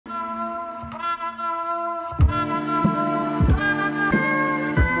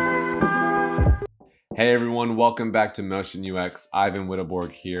Hey everyone, welcome back to Motion UX. Ivan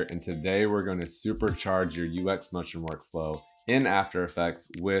Witteborg here, and today we're going to supercharge your UX motion workflow in After Effects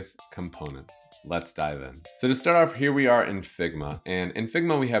with components. Let's dive in. So to start off, here we are in Figma, and in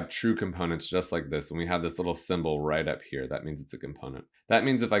Figma we have true components just like this, and we have this little symbol right up here. That means it's a component. That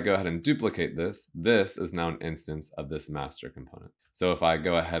means if I go ahead and duplicate this, this is now an instance of this master component. So if I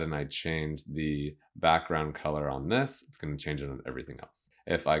go ahead and I change the background color on this, it's going to change it on everything else.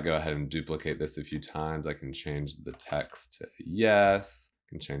 If I go ahead and duplicate this a few times, I can change the text to yes, I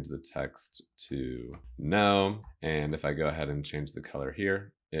can change the text to no, and if I go ahead and change the color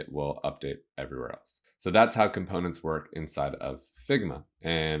here, it will update everywhere else. So that's how components work inside of Figma.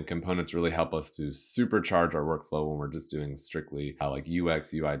 And components really help us to supercharge our workflow when we're just doing strictly like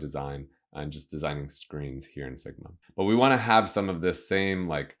UX, UI design, and just designing screens here in Figma. But we want to have some of this same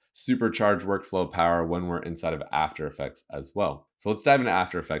like supercharged workflow power when we're inside of After Effects as well. So let's dive into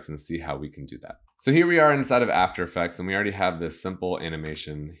After Effects and see how we can do that. So here we are inside of After Effects, and we already have this simple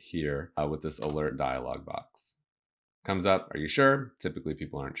animation here with this alert dialog box. Comes up, are you sure? Typically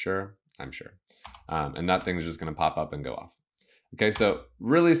people aren't sure, I'm sure. And that thing is just gonna pop up and go off. Okay, so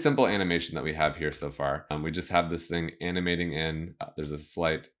really simple animation that we have here so far. We just have this thing animating in. There's a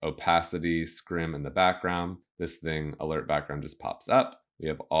slight opacity scrim in the background. This thing, alert background, just pops up. We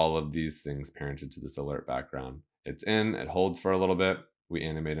have all of these things parented to this alert background. It's in, it holds for a little bit. We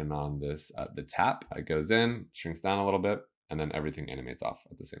animate in on this, the tap. It goes in, shrinks down a little bit, and then everything animates off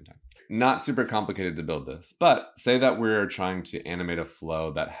at the same time. Not super complicated to build this, but say that we're trying to animate a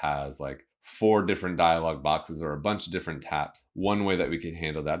flow that has like 4 different dialog boxes or a bunch of different taps. One way that we can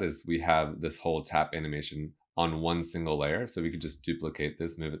handle that is we have this whole tap animation on one single layer. So we could just duplicate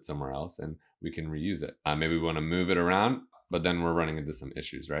this, move it somewhere else, and we can reuse it. Maybe we want to move it around, but then we're running into some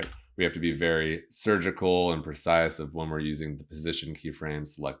issues, right? We have to be very surgical and precise of when we're using the position keyframes,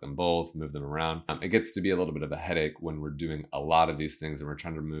 select them both, move them around. It gets to be a little bit of a headache when we're doing a lot of these things and we're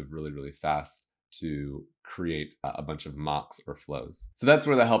trying to move really, really fast to create a bunch of mocks or flows. So that's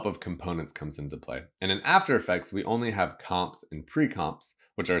where the help of components comes into play. And in After Effects, we only have comps and pre-comps,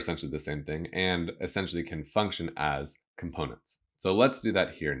 which are essentially the same thing and essentially can function as components. So let's do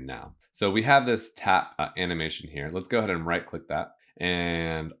that here now. So we have this tap animation here. Let's go ahead and right click that.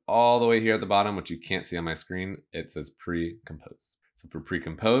 And all the way here at the bottom, which you can't see on my screen, it says pre-compose. So for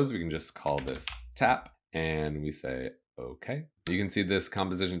pre-compose, we can just call this tap and we say, okay. You can see this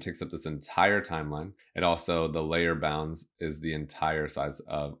composition takes up this entire timeline. It also, the layer bounds is the entire size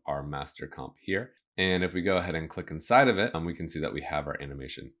of our master comp here. And if we go ahead and click inside of it, we can see that we have our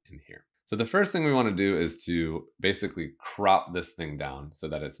animation in here. So the first thing we want to do is to basically crop this thing down so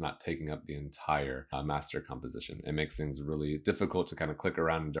that it's not taking up the entire master composition. It makes things really difficult to kind of click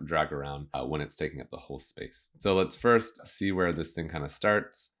around and drag around when it's taking up the whole space. So let's first see where this thing kind of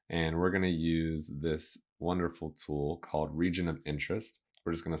starts. And we're going to use this wonderful tool called region of interest.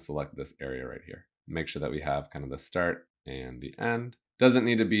 We're just going to select this area right here. Make sure that we have kind of the start and the end. Doesn't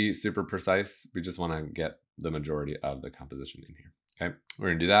need to be super precise. We just want to get the majority of the composition in here. Okay, we're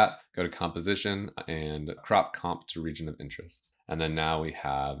gonna do that. Go to composition and crop comp to region of interest. And then now we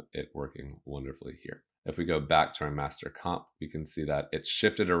have it working wonderfully here. If we go back to our master comp, we can see that it's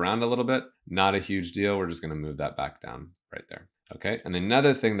shifted around a little bit. Not a huge deal. We're just gonna move that back down right there. Okay, and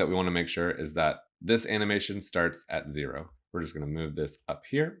another thing that we wanna make sure is that this animation starts at 0. We're just gonna move this up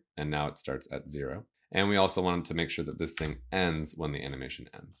here, and now it starts at 0. And we also wanted to make sure that this thing ends when the animation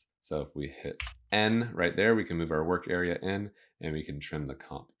ends. So if we hit N right there, we can move our work area in and we can trim the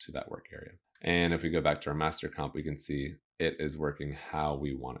comp to that work area. And if we go back to our master comp, we can see it is working how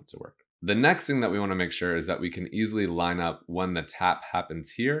we want it to work. The next thing that we want to make sure is that we can easily line up when the tap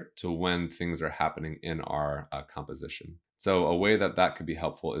happens here to when things are happening in our composition. So a way that that could be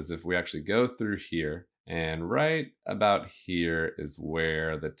helpful is if we actually go through here, and right about here is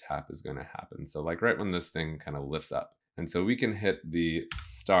where the tap is going to happen. So like right when this thing kind of lifts up. And so we can hit the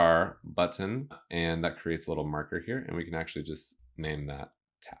star button and that creates a little marker here, and we can actually just name that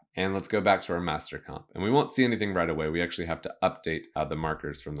tap. And let's go back to our master comp, and we won't see anything right away. We actually have to update the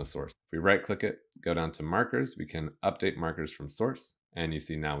markers from the source. If we right click it, go down to markers, we can update markers from source, and you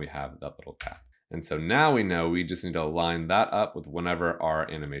see now we have that little tap. And so now we know we just need to line that up with whenever our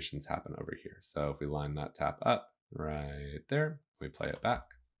animations happen over here. So if we line that tap up right there, we play it back.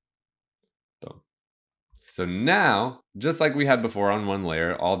 Boom. So now, just like we had before on one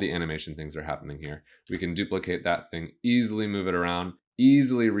layer, all the animation things are happening here. We can duplicate that thing, easily move it around,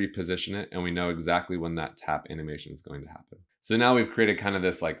 easily reposition it, and we know exactly when that tap animation is going to happen. So now we've created kind of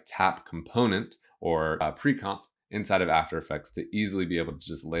this like tap component or pre-comp inside of After Effects to easily be able to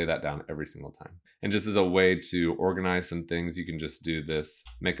just lay that down every single time. And just as a way to organize some things, you can just do this,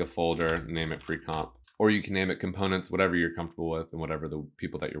 make a folder, name it pre-comp, or you can name it components, whatever you're comfortable with and whatever the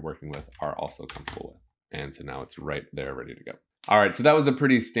people that you're working with are also comfortable with. And so now it's right there ready to go. All right, so that was a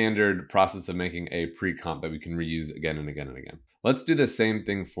pretty standard process of making a pre-comp that we can reuse again and again and again. Let's do the same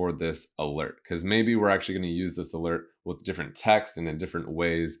thing for this alert, because maybe we're actually going to use this alert with different text and in different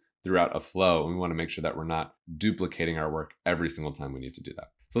ways throughout a flow, and we want to make sure that we're not duplicating our work every single time we need to do that.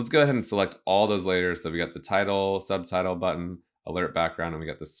 So let's go ahead and select all those layers. So we got the title, subtitle button, alert background, and we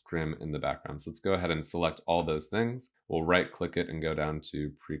got the scrim in the background. So let's go ahead and select all those things. We'll right click it and go down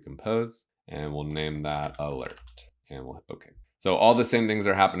to pre-compose, and we'll name that alert, and we'll hit OK. So all the same things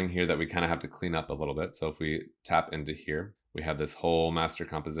are happening here that we kind of have to clean up a little bit. So if we tap into here, we have this whole master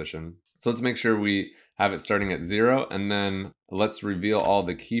composition. So let's make sure we have it starting at 0, and then let's reveal all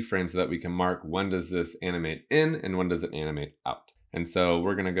the keyframes so that we can mark when does this animate in and when does it animate out. And so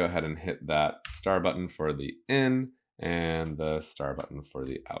we're gonna go ahead and hit that star button for the in and the star button for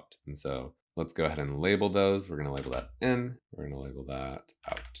the out. And so let's go ahead and label those. We're gonna label that in, we're gonna label that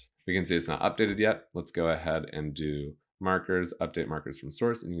out. We can see it's not updated yet. Let's go ahead and do markers, update markers from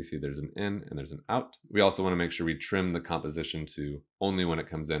source, and you can see there's an in and there's an out. We also want to make sure we trim the composition to only when it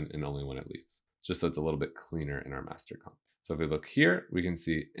comes in and only when it leaves, just so it's a little bit cleaner in our master comp. So if we look here, we can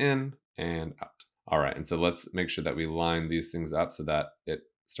see in and out. All right, and so let's make sure that we line these things up so that it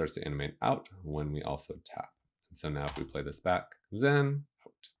starts to animate out when we also tap. And so now if we play this back, comes in,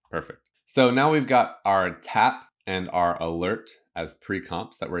 out. Perfect. So now we've got our tap and our alert as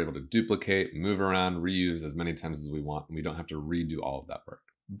pre-comps that we're able to duplicate, move around, reuse as many times as we want, and we don't have to redo all of that work.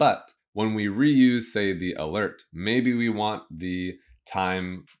 But when we reuse, say, the alert, maybe we want the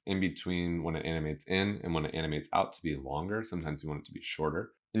time in between when it animates in and when it animates out to be longer. Sometimes we want it to be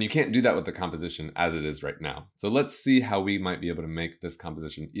shorter. And you can't do that with the composition as it is right now. So let's see how we might be able to make this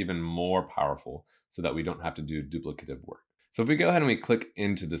composition even more powerful so that we don't have to do duplicative work. So if we go ahead and we click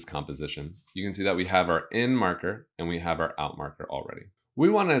into this composition, you can see that we have our in marker and we have our out marker already. We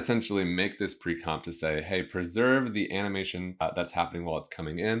want to essentially make this pre-comp to say, hey, preserve the animation that's happening while it's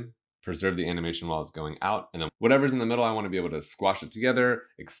coming in, preserve the animation while it's going out, and then whatever's in the middle, I want to be able to squash it together,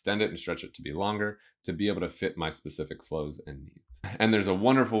 extend it and stretch it to be longer to be able to fit my specific flows and needs. And there's a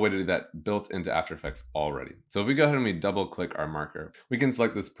wonderful way to do that built into After Effects already. So if we go ahead and we double click our marker, we can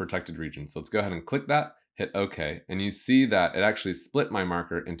select this protected region. So let's go ahead and click that, hit OK, and you see that it actually split my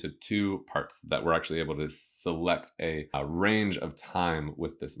marker into 2 parts that we're actually able to select a range of time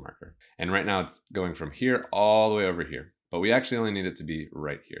with this marker. And right now it's going from here all the way over here, but we actually only need it to be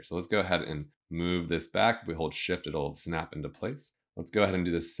right here. So let's go ahead and move this back. If we hold shift, it'll snap into place. Let's go ahead and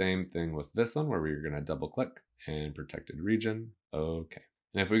do the same thing with this one where we're gonna double click and protected region, okay.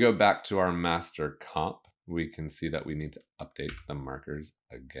 And if we go back to our master comp, we can see that we need to update the markers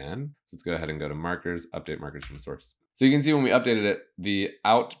again. So let's go ahead and go to markers, update markers from source. So you can see when we updated it, the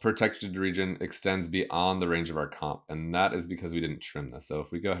out protected region extends beyond the range of our comp, and that is because we didn't trim this. So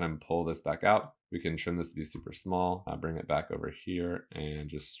if we go ahead and pull this back out, we can trim this to be super small, bring it back over here and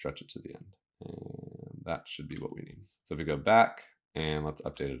just stretch it to the end. And that should be what we need. So if we go back and let's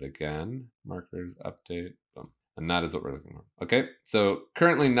update it again, markers, update, boom. And that is what we're looking for. Okay, so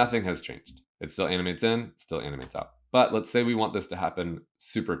currently nothing has changed. It still animates in, still animates out. But let's say we want this to happen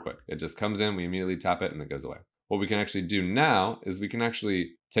super quick. It just comes in, we immediately tap it and it goes away. What we can actually do now is we can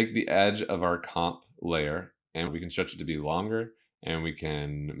actually take the edge of our comp layer and we can stretch it to be longer and we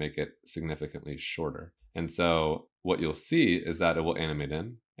can make it significantly shorter. And so what you'll see is that it will animate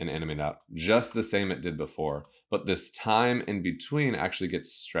in and animate out just the same it did before, but this time in between actually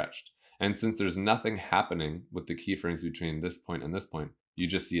gets stretched. And since there's nothing happening with the keyframes between this point and this point, you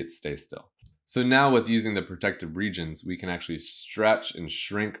just see it stay still. So now with using the protective regions, we can actually stretch and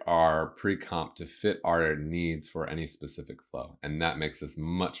shrink our pre-comp to fit our needs for any specific flow. And that makes this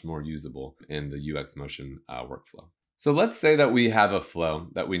much more usable in the UX Motion workflow. So let's say that we have a flow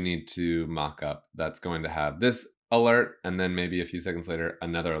that we need to mock up that's going to have this alert and then maybe a few seconds later,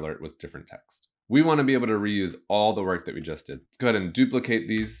 another alert with different text. We want to be able to reuse all the work that we just did. Let's go ahead and duplicate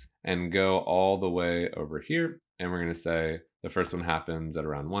these and go all the way over here. And we're going to say the first one happens at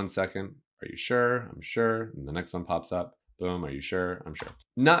around 1 second. Are you sure? I'm sure. And the next one pops up. Boom. Are you sure? I'm sure.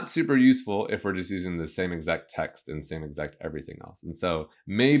 Not super useful if we're just using the same exact text and same exact everything else. And so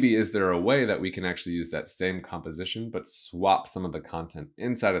maybe is there a way that we can actually use that same composition, but swap some of the content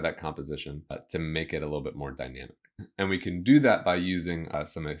inside of that composition to make it a little bit more dynamic. And we can do that by using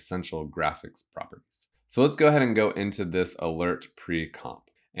some essential graphics properties. So let's go ahead and go into this alert pre-comp.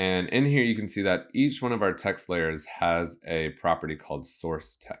 And in here, you can see that each one of our text layers has a property called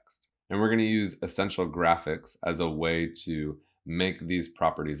source text. And we're going to use essential graphics as a way to make these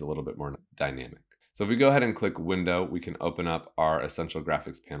properties a little bit more dynamic. So if we go ahead and click window, we can open up our essential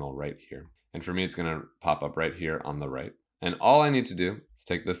graphics panel right here. And for me, it's gonna pop up right here on the right. And all I need to do is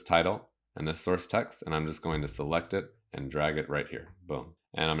take this title and this source text, and I'm just going to select it and drag it right here, boom.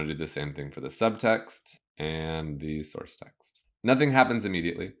 And I'm gonna do the same thing for the subtext and the source text. Nothing happens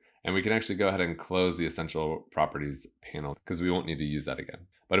immediately, and we can actually go ahead and close the essential properties panel because we won't need to use that again.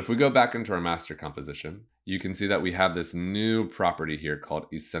 But if we go back into our master composition, you can see that we have this new property here called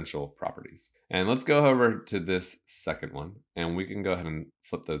essential properties. And let's go over to this second one, and we can go ahead and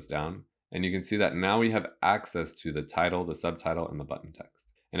flip those down. And you can see that now we have access to the title, the subtitle, and the button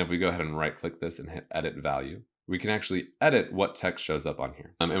text. And if we go ahead and right click this and hit edit value, we can actually edit what text shows up on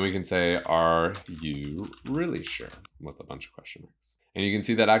here. And we can say, are you really sure? With a bunch of question marks. And you can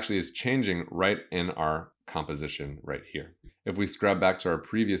see that actually is changing right in our composition right here. If we scrub back to our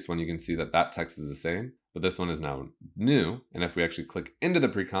previous one, you can see that that text is the same, but this one is now new. And if we actually click into the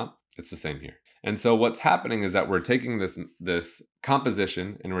pre-comp, it's the same here. And so what's happening is that we're taking this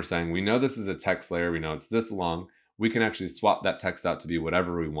composition and we're saying, we know this is a text layer, we know it's this long, we can actually swap that text out to be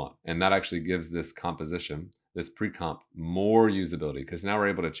whatever we want. And that actually gives this composition, this pre-comp, more usability, because now we're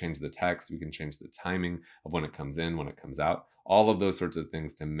able to change the text, we can change the timing of when it comes in, when it comes out, all of those sorts of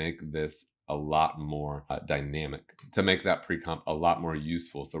things to make this a lot more dynamic, to make that pre-comp a lot more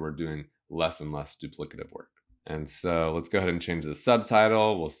useful. So we're doing less and less duplicative work. And so let's go ahead and change the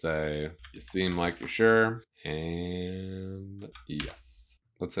subtitle. We'll say, you seem like you're sure, and yes.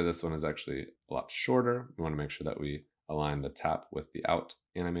 Let's say this one is actually a lot shorter. We want to make sure that we align the tap with the out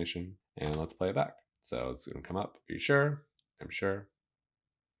animation, and let's play it back. So it's going to come up. Are you sure? I'm sure.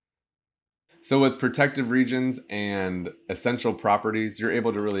 So with protective regions and essential properties, you're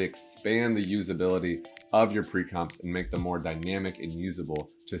able to really expand the usability of your pre-comps and make them more dynamic and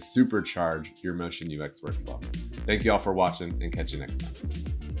usable to supercharge your Motion UX workflow. Thank you all for watching, and catch you next time.